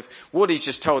kind of what he's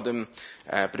just told them,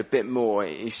 but a bit more.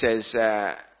 He says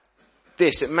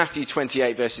this at Matthew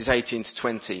 28, verses 18 to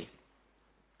 20.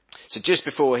 So just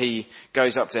before he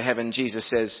goes up to heaven, Jesus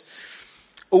says,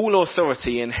 "All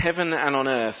authority in heaven and on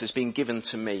earth has been given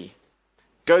to me.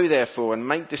 Go therefore and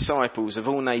make disciples of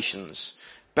all nations,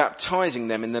 baptizing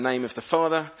them in the name of the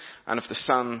Father and of the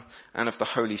Son and of the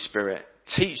Holy Spirit,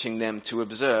 teaching them to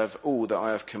observe all that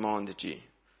I have commanded you."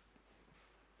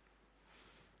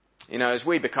 You know, as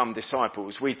we become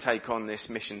disciples, we take on this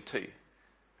mission too,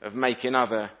 of making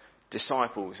other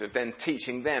disciples, of then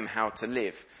teaching them how to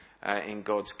live in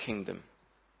God's kingdom.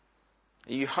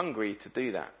 Are you hungry to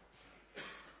do that?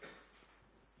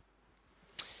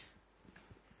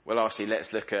 Well, lastly,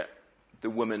 let's look at the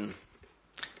woman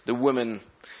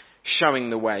showing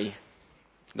the way.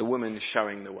 The woman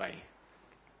showing the way.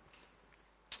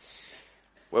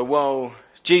 Well, while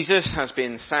Jesus has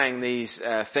been saying these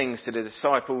things to the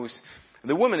disciples,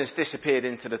 the woman has disappeared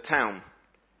into the town.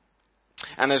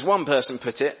 And as one person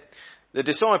put it, the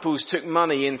disciples took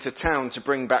money into town to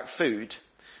bring back food.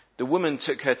 The woman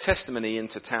took her testimony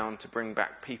into town to bring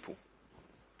back people.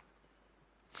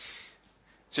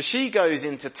 So she goes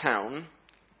into town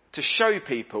to show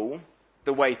people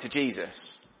the way to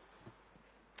Jesus.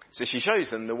 So she shows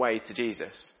them the way to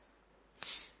Jesus.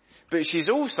 But she's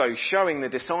also showing the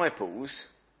disciples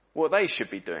what they should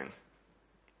be doing.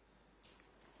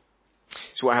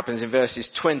 So what happens in verses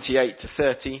 28 to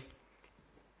 30?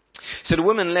 So the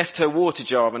woman left her water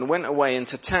jar and went away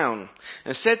into town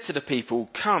and said to the people,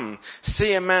 "Come,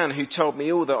 see a man who told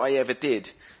me all that I ever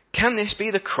did. Can this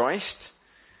be the Christ?"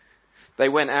 They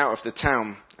went out of the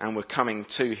town and were coming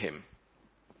to him.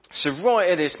 So right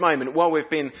at this moment, while we've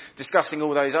been discussing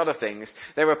all those other things,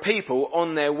 there are people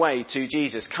on their way to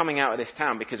Jesus coming out of this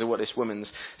town because of what this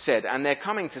woman's said. And they're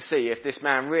coming to see if this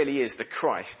man really is the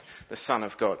Christ, the Son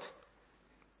of God.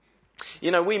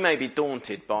 You know, we may be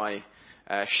daunted by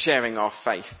sharing our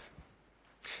faith.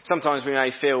 Sometimes we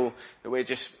may feel that we're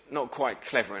just not quite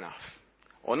clever enough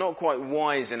or not quite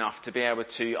wise enough to be able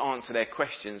to answer their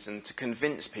questions and to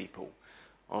convince people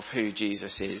of who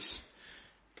Jesus is.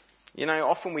 You know,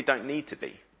 often we don't need to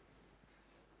be.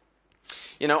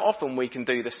 You know, often we can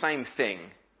do the same thing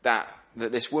that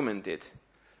this woman did.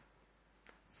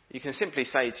 You can simply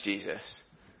say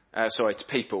to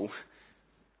people,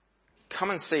 come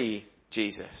and see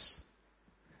Jesus.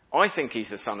 I think he's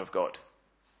the Son of God.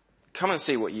 Come and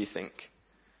see what you think.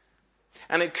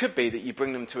 And it could be that you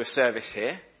bring them to a service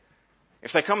here.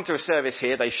 If they come to a service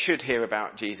here, they should hear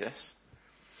about Jesus.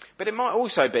 But it might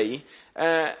also be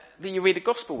that you read a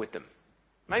gospel with them.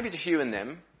 Maybe just you and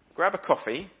them. Grab a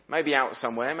coffee, maybe out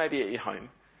somewhere, maybe at your home.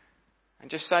 And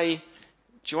just say, do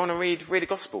you want to read a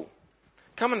gospel?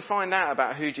 Come and find out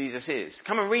about who Jesus is.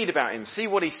 Come and read about him. See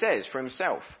what he says for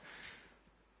himself.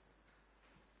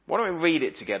 Why don't we read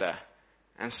it together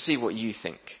and see what you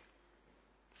think?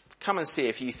 Come and see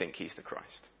if you think he's the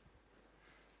Christ.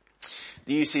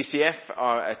 The UCCF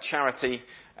are a charity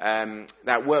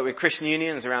that work with Christian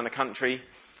unions around the country,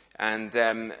 and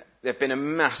they've been a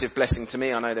massive blessing to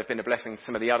me. I know they've been a blessing to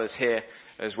some of the others here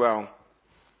as well.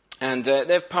 And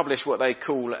they've published what they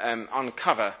call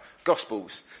Uncover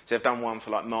Gospels. So they've done one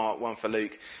for like Mark, one for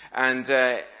Luke. And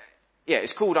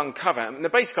it's called Uncover. And the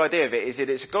basic idea of it is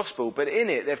that it's a gospel, but in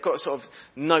it they've got sort of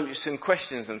notes and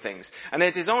questions and things. And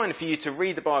they're designed for you to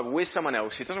read the Bible with someone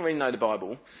else who doesn't really know the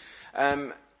Bible.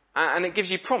 And it gives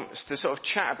you prompts to sort of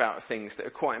chat about things that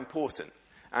are quite important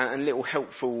and little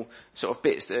helpful sort of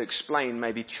bits that explain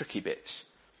maybe tricky bits.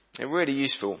 They're really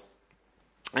useful.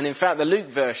 And in fact, the Luke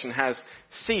version has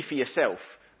see for yourself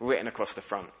written across the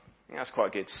front. I think that's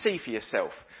quite good. See for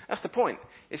yourself. That's the point.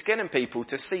 It's getting people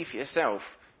to see for yourself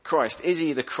Christ. Is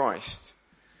he the Christ?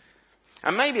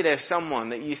 And maybe there's someone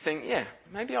that you think,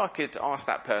 maybe I could ask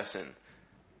that person,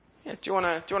 do you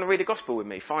want to read the gospel with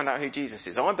me? Find out who Jesus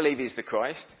is. I believe he's the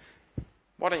Christ.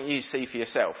 Why don't you see for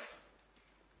yourself?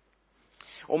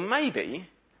 Or maybe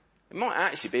it might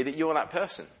actually be that you're that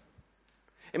person.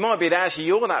 It might be that actually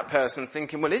you're that person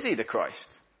thinking, well, is he the Christ?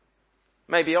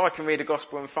 Maybe I can read the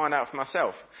gospel and find out for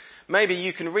myself. Maybe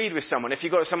you can read with someone. If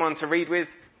you've got someone to read with,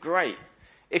 great.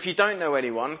 If you don't know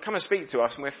anyone, come and speak to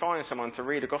us and we'll find someone to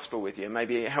read the gospel with you.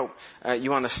 Maybe help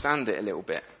you understand it a little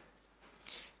bit.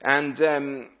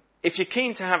 And if you're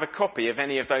keen to have a copy of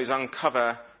any of those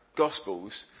Uncover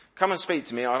Gospels, come and speak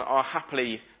to me. I'll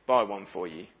happily buy one for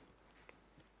you.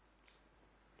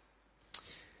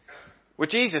 Well,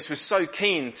 Jesus was so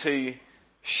keen to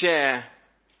share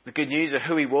the good news of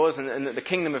who he was and the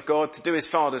kingdom of God, to do his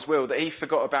Father's will, that he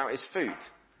forgot about his food.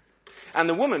 And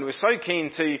the woman was so keen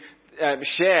to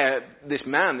share this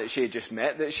man that she had just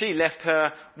met that she left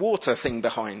her water thing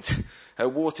behind, her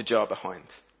water jar behind.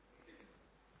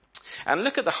 And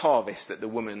look at the harvest that the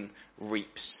woman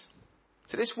reaps.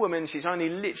 So this woman, she's only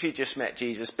literally just met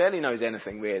Jesus, barely knows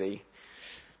anything really.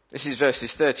 This is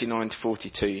verses 39 to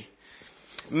 42.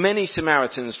 Many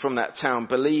Samaritans from that town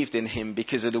believed in him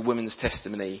because of the woman's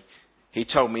testimony. He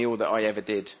told me all that I ever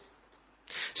did.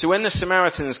 So when the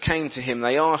Samaritans came to him,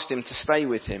 they asked him to stay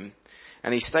with him,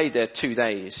 and he stayed there 2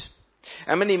 days.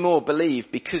 And many more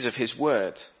believed because of his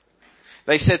word.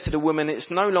 They said to the woman,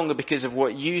 it's no longer because of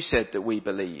what you said that we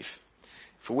believe,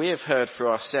 for we have heard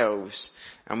for ourselves,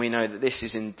 and we know that this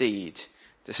is indeed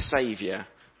the Saviour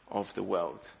of the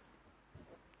world.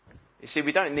 You see,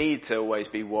 we don't need to always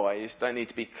be wise, don't need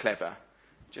to be clever.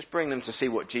 Just bring them to see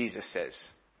what Jesus says.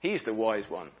 He's the wise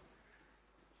one.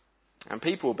 And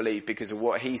people believe because of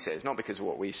what he says, not because of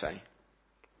what we say.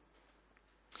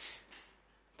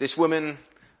 This woman,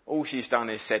 all she's done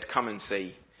is said, come and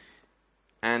see.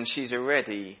 And she's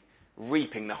already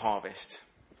reaping the harvest.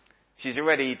 She's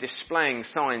already displaying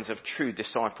signs of true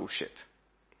discipleship.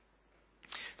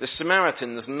 The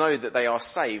Samaritans know that they are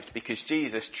saved because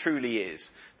Jesus truly is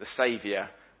the Saviour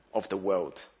of the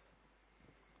world.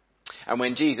 And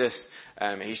when Jesus,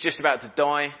 he's just about to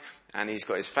die, and he's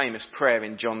got his famous prayer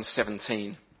in John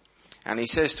 17. And he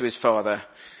says to his Father,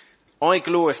 I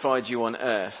glorified you on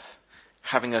earth,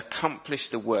 having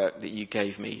accomplished the work that you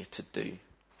gave me to do.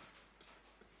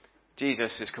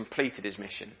 Jesus has completed his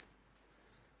mission,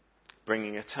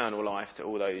 bringing eternal life to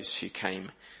all those who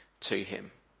came to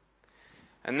him.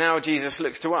 And now Jesus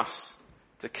looks to us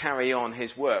to carry on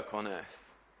his work on earth.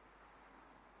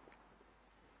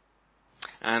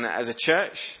 And as a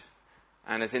church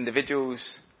and as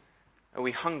individuals Are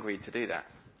we hungry to do that?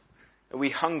 Are we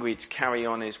hungry to carry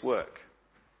on his work?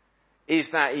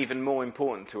 Is that even more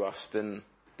important to us than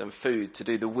food, to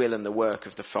do the will and the work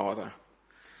of the Father?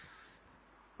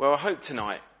 Well, I hope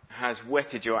tonight has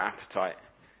whetted your appetite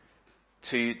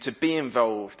to be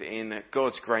involved in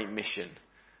God's great mission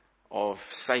of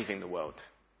saving the world.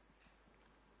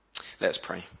 Let's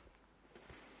pray.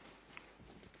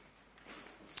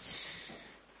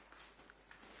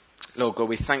 Lord God,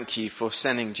 we thank you for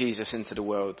sending Jesus into the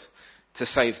world to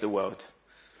save the world.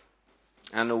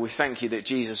 And Lord, we thank you that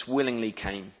Jesus willingly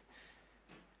came.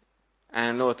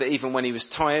 And Lord, that even when he was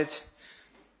tired,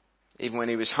 even when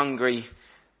he was hungry,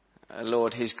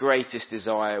 Lord, his greatest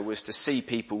desire was to see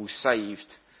people saved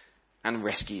and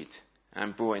rescued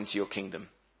and brought into your kingdom.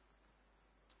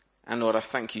 And Lord, I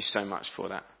thank you so much for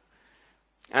that.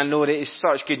 And Lord, it is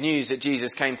such good news that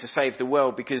Jesus came to save the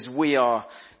world, because we are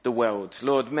the world.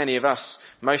 Lord, many of us,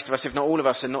 most of us, if not all of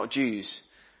us, are not Jews.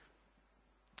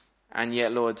 And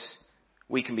yet, Lord,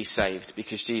 we can be saved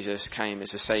because Jesus came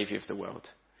as the Saviour of the world.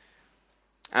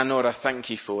 And Lord, I thank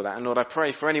you for that. And Lord, I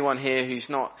pray for anyone here who's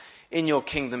not in your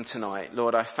kingdom tonight.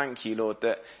 Lord, I thank you, Lord,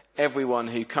 that everyone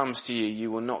who comes to you,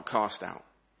 you will not cast out.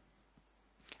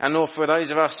 And Lord, for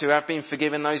those of us who have been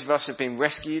forgiven, those of us who have been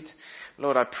rescued,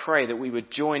 Lord, I pray that we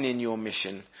would join in your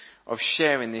mission of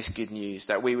sharing this good news,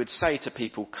 that we would say to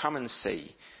people, come and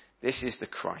see, this is the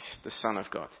Christ, the Son of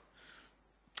God.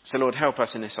 So Lord, help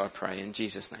us in this, I pray, in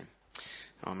Jesus' name.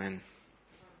 Amen.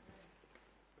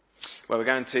 Well, we're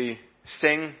going to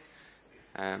sing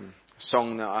a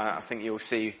song that I think you'll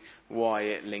see why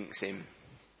it links in.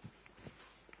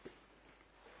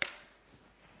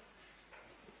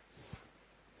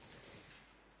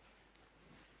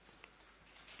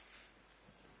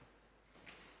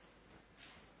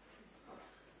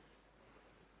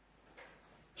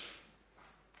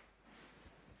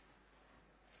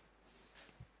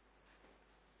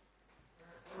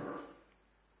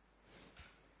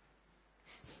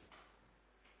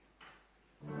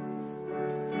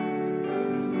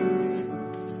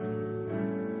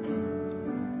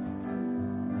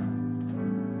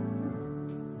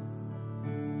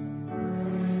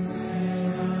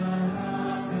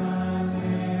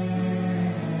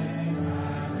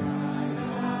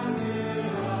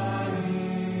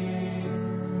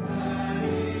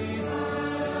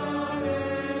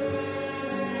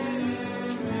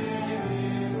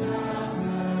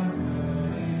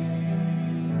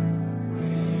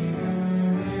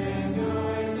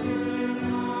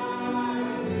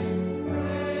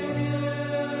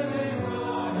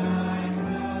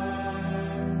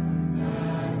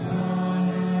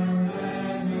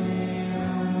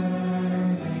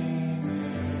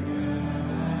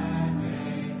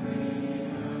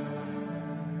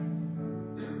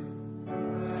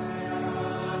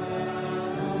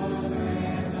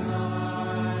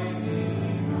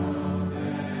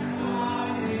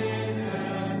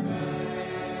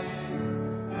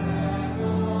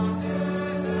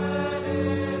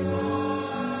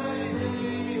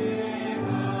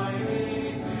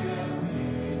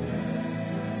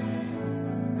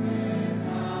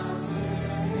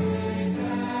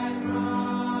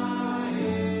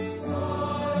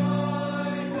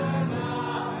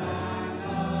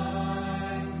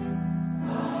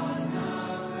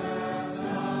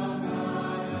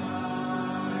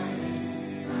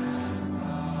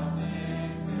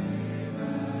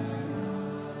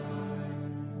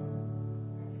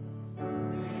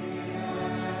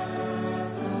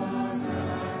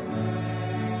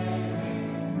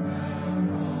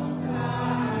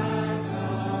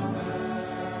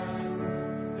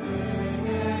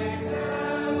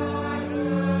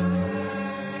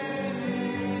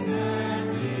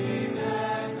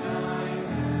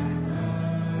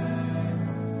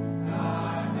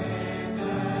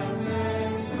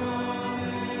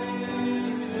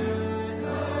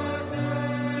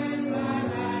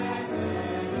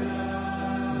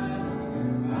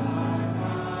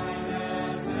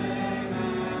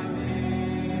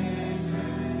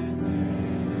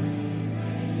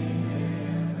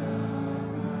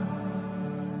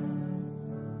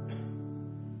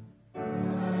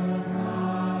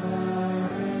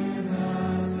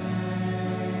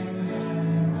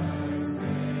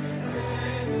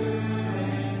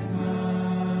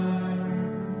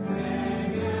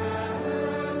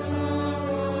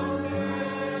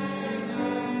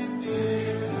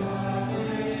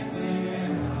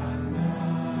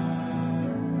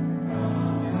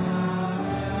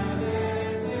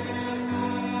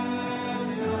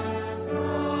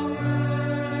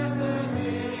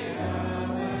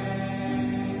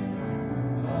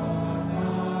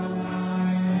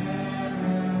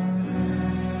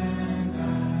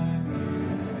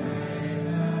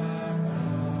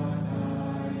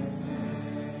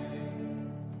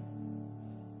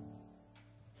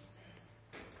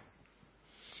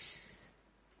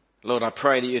 Lord, I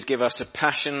pray that you'd give us a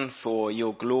passion for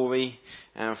your glory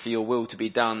and for your will to be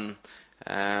done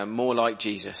more like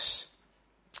Jesus.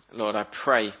 Lord, I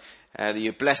pray that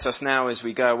you bless us now as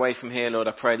we go away from here. Lord,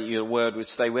 I pray that your word would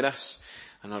stay with us.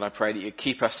 And Lord, I pray that you'd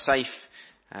keep us safe,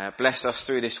 bless us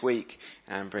through this week,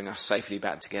 and bring us safely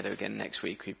back together again next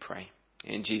week, we pray.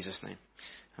 In Jesus' name.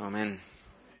 Amen.